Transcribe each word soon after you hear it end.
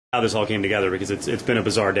how this all came together, because it's been a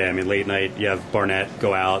bizarre day. I mean, late night, you have Barnett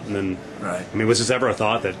go out, and then, right. I mean, was this ever a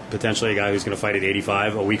thought that potentially a guy who's going to fight at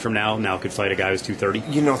 85 a week from now could fight a guy who's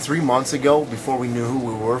 230? You know, 3 months ago, before we knew who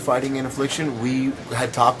we were fighting in Affliction, we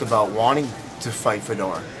had talked about wanting to fight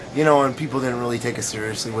Fedor. You know, and people didn't really take us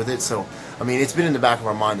seriously with it. So, I mean, it's been in the back of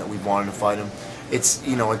our mind that we've wanted to fight him. It's,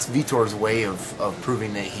 you know, it's Vitor's way of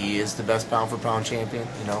proving that he is the best pound-for-pound champion,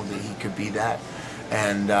 you know, that he could be that.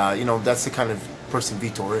 And, you know, that's the kind of person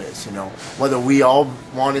Vitor is, you know. Whether we all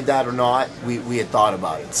wanted that or not, we had thought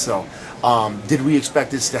about it. So, did we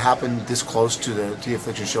expect this to happen this close to the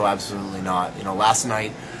Affliction show? Absolutely not. You know, last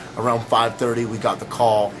night, around 5:30, we got the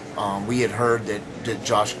call. We had heard that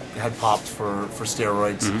Josh had popped for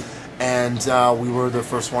steroids. Mm-hmm. And we were the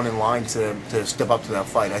first one in line to step up to that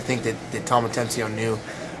fight. I think that Tom Atencio knew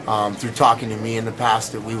through talking to me in the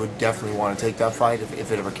past that we would definitely want to take that fight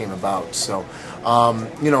if it ever came about. So,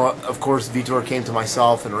 you know, of course, Vitor came to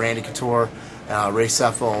myself and Randy Couture, Ray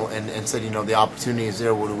Seffel, and said, you know, the opportunity is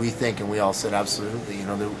there. What do we think? And we all said, absolutely. You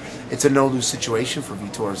know, it's a no-lose situation for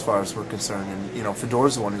Vitor as far as we're concerned. And, you know,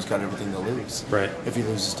 Fedor's the one who's got everything to lose if he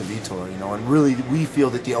loses to Vitor. You know, and really we feel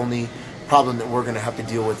that the only problem that we're going to have to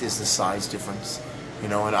deal with is the size difference, you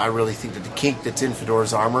know, and I really think that the kink that's in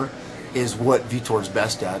Fedor's armor is what Vitor's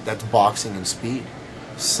best at. That's boxing and speed.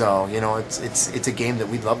 So, you know, it's a game that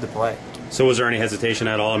we'd love to play. So was there any hesitation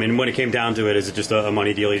at all? I mean, when it came down to it, is it just a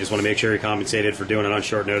money deal? You just want to make sure you're compensated for doing it on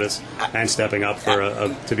short notice and stepping up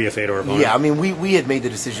for to be a Fedor opponent? Yeah, I mean, we had made the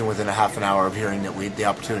decision within a half an hour of hearing that the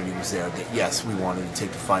opportunity was there, that yes, we wanted to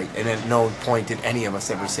take the fight, and at no point did any of us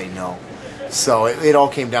ever say no. So it all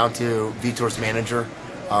came down to Vitor's manager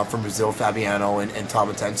from Brazil, Fabiano, and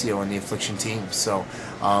Tom Atencio and the Affliction team. So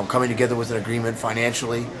coming together with an agreement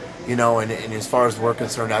financially, you know, and as far as we're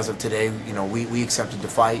concerned, as of today, you know, we accepted the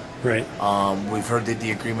fight. Right. We've heard that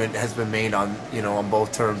the agreement has been made on, you know, on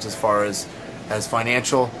both terms as far as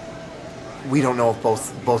financial. We don't know if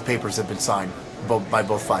both papers have been signed by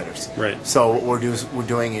both fighters. Right. So what we're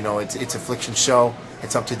doing, you know, it's Affliction show.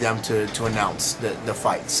 It's up to them to announce the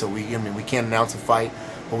fight. So we can't announce a fight,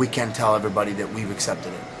 but we can tell everybody that we've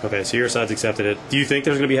accepted it. Okay, so your side's accepted it. Do you think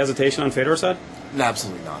there's going to be hesitation on Fedor's side? No,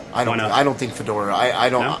 absolutely not. Why not? I don't think Fedor. I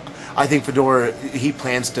don't. No? I think Fedor. He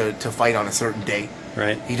plans to fight on a certain date.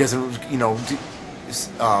 Right. He doesn't, you know,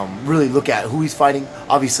 really look at who he's fighting.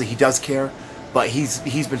 Obviously, he does care, but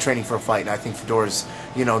he's been training for a fight, and I think Fedor's,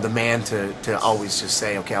 you know, the man to always just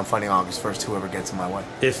say, okay, I'm fighting August 1st, whoever gets in my way.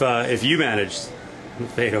 If you managed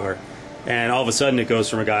Fedor, and all of a sudden it goes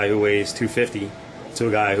from a guy who weighs 250 to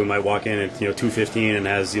a guy who might walk in at 215 and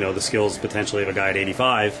has the skills potentially of a guy at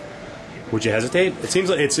 85, would you hesitate? It seems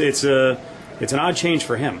like it's an odd change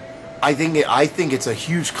for him. I think it's a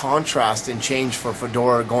huge contrast and change for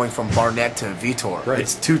Fedor going from Barnett to Vitor. Right.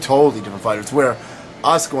 It's two totally different fighters. Where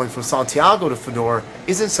us going from Santiago to Fedor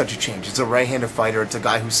isn't such a change. It's a right-handed fighter. It's a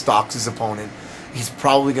guy who stalks his opponent. He's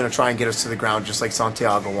probably going to try and get us to the ground just like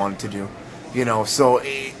Santiago wanted to do. You know, so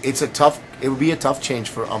it would be a tough change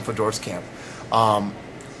for Fedor's camp.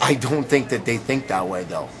 I don't think that they think that way,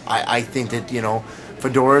 though. I think that, you know,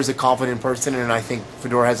 Fedor is a confident person, and I think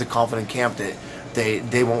Fedor has a confident camp that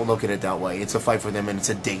they won't look at it that way. It's a fight for them, and it's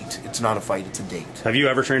a date. It's not a fight, it's a date. Have you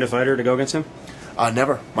ever trained a fighter to go against him?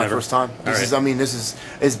 Never. My first time. This is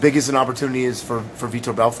as big as an opportunity as for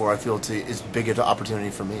Fedor-Belfort. I feel it's as big an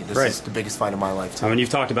opportunity for me. This is the biggest fight of my life, too. I mean, you've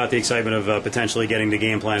talked about the excitement of potentially getting the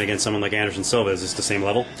game plan against someone like Anderson Silva. Is this the same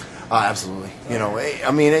level? Absolutely. You know,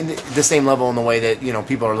 I mean, the same level in the way that, you know,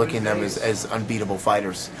 people are looking at them as unbeatable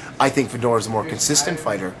fighters. I think Fedor is a more consistent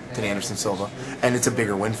fighter than Anderson Silva, and it's a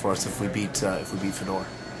bigger win for us if we beat Fedor.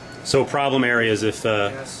 So problem areas if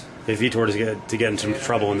Vitor is to get into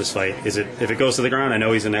trouble in this fight, is it if it goes to the ground? I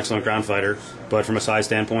know he's an excellent ground fighter, but from a size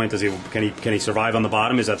standpoint, can he survive on the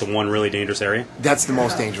bottom? Is that the one really dangerous area? That's the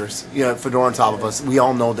most dangerous. You know, Fedor on top of us. We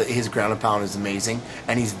all know that his ground and pound is amazing,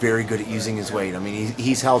 and he's very good at using his weight. I mean,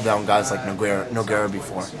 he's held down guys like Nogueira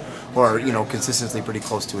before, or you know, consistently pretty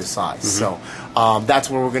close to his size. Mm-hmm. So that's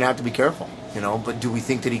where we're going to have to be careful. You know, but do we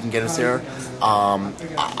think that he can get us there?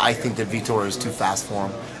 I think that Vitor is too fast for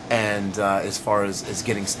him. And as far as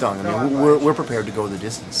getting stung, I mean, we're prepared to go the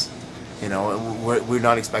distance. You know, we're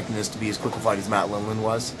not expecting this to be as quick a fight as Matt Lindland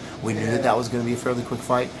was. We knew that was going to be a fairly quick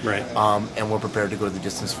fight. Right. And we're prepared to go the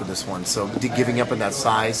distance for this one. So giving up on that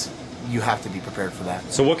size, you have to be prepared for that.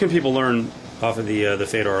 So what can people learn off of the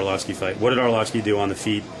Fedor-Arlovsky fight? What did Arlovsky do on the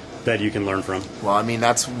feet that you can learn from? Well, I mean,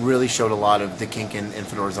 that's really showed a lot of the kink in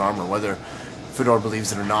Fedor's armor. Whether Fedor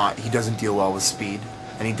believes it or not, he doesn't deal well with speed,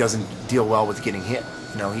 and he doesn't deal well with getting hit.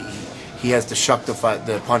 You know, he has to shuck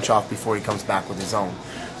the punch off before he comes back with his own.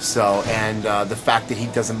 So, and the fact that he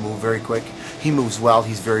doesn't move very quick, He moves well.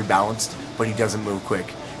 He's very balanced, but he doesn't move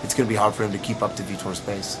quick. It's going to be hard for him to keep up to Vitor's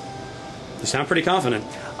pace. You sound pretty confident.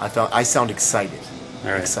 I sound excited.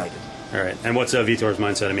 All right. Excited. All right. And what's Vitor's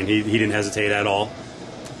mindset? I mean, he didn't hesitate at all.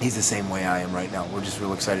 He's the same way I am right now. We're just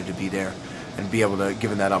real excited to be there and be able to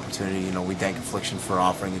give him that opportunity. You know, we thank Affliction for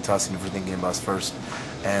offering it to us and for thinking of us first.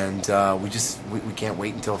 And we can't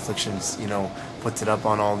wait until Afflictions, you know, puts it up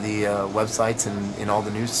on all the websites and in all the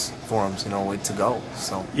news forums, you know, to go.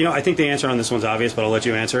 So, you know, I think the answer on this one's obvious, but I'll let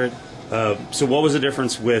you answer it. So what was the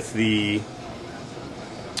difference with the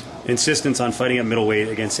insistence on fighting at middleweight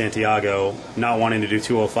against Santiago, not wanting to do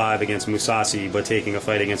 205 against Mousasi, but taking a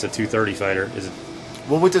fight against a 230 fighter? Is it?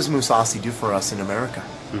 Well, what does Mousasi do for us in America?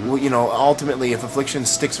 Well, you know, ultimately, if Affliction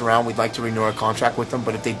sticks around, we'd like to renew our contract with them,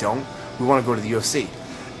 but if they don't, we want to go to the UFC.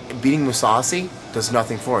 Beating Mousasi does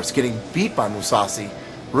nothing for us. Getting beat by Mousasi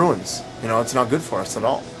ruins. You know, it's not good for us at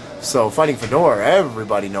all. So fighting Fedor,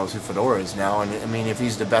 everybody knows who Fedor is now, and I mean, if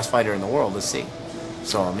he's the best fighter in the world, let's see.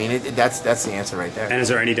 So I mean, that's the answer right there. And is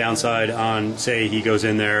there any downside on, say, he goes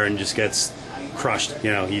in there and just gets crushed?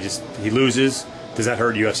 You know, he loses. Does that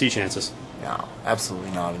hurt UFC chances? No, absolutely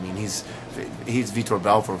not. I mean, he's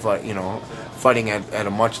Fedor-Belfort, you know, fighting at a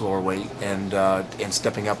much lower weight and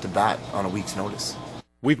stepping up to bat on a week's notice.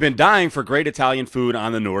 We've been dying for great Italian food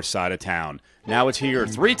on the north side of town. Now it's here.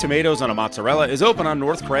 3 Tomatoes on a Mozzarella is open on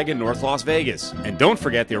North Craig in North Las Vegas. And don't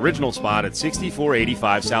forget the original spot at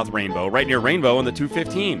 6485 South Rainbow, right near Rainbow on the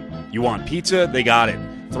 215. You want pizza? They got it.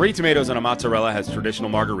 3 Tomatoes on a Mozzarella has traditional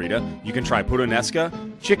margarita. You can try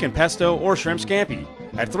puttanesca, chicken pesto, or shrimp scampi.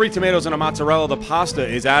 At 3 Tomatoes on a Mozzarella, the pasta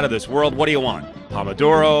is out of this world. What do you want?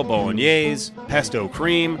 Pomodoro, bolognese, pesto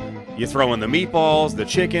cream. You throw in the meatballs, the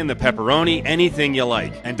chicken, the pepperoni, anything you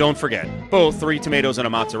like. And don't forget, both 3 Tomatoes and a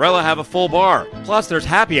Mozzarella have a full bar. Plus, there's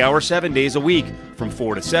happy hour 7 days a week, from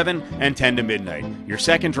 4 to 7 and 10 to midnight. Your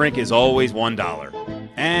second drink is always $1.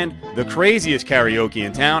 And the craziest karaoke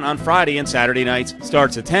in town on Friday and Saturday nights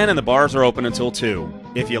starts at 10 and the bars are open until 2.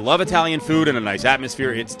 If you love Italian food and a nice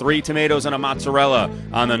atmosphere, it's 3 Tomatoes and a Mozzarella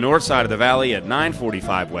on the north side of the valley at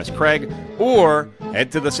 945 West Craig, or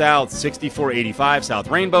head to the south, 6485 South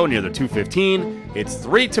Rainbow near the 215. It's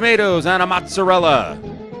 3 Tomatoes and a Mozzarella.